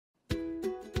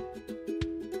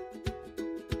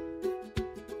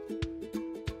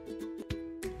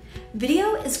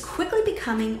Video is quickly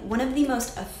becoming one of the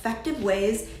most effective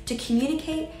ways to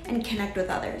communicate and connect with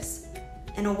others.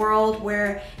 In a world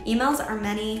where emails are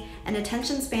many and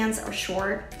attention spans are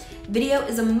short, video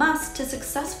is a must to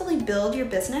successfully build your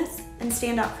business and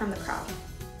stand out from the crowd.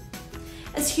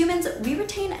 As humans, we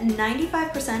retain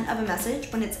 95% of a message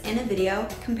when it's in a video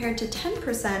compared to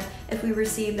 10% if we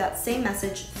receive that same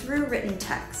message through written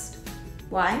text.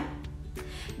 Why?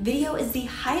 Video is the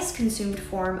highest consumed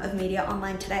form of media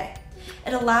online today.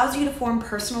 It allows you to form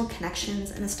personal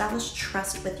connections and establish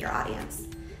trust with your audience,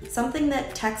 something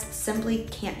that text simply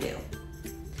can't do.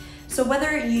 So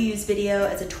whether you use video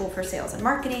as a tool for sales and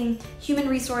marketing, human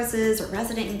resources, or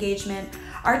resident engagement,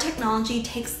 our technology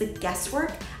takes the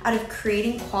guesswork out of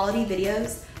creating quality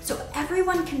videos so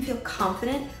everyone can feel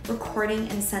confident recording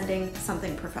and sending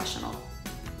something professional.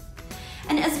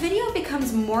 And as video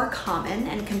becomes more common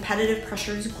and competitive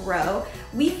pressures grow,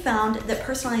 we found that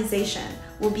personalization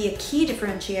will be a key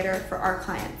differentiator for our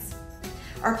clients.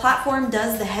 Our platform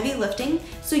does the heavy lifting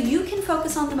so you can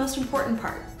focus on the most important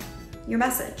part, your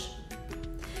message.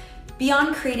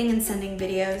 Beyond creating and sending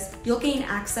videos, you'll gain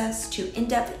access to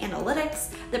in-depth analytics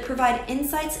that provide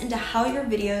insights into how your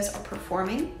videos are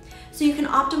performing, so you can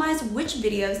optimize which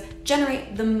videos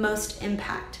generate the most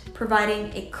impact,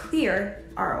 providing a clear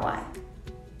ROI.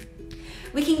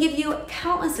 We can give you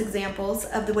countless examples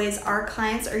of the ways our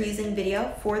clients are using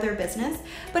video for their business,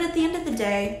 but at the end of the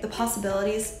day, the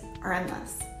possibilities are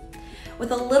endless.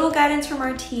 With a little guidance from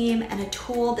our team and a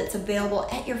tool that's available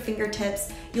at your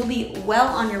fingertips, you'll be well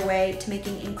on your way to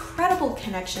making incredible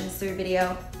connections through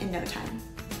video in no time.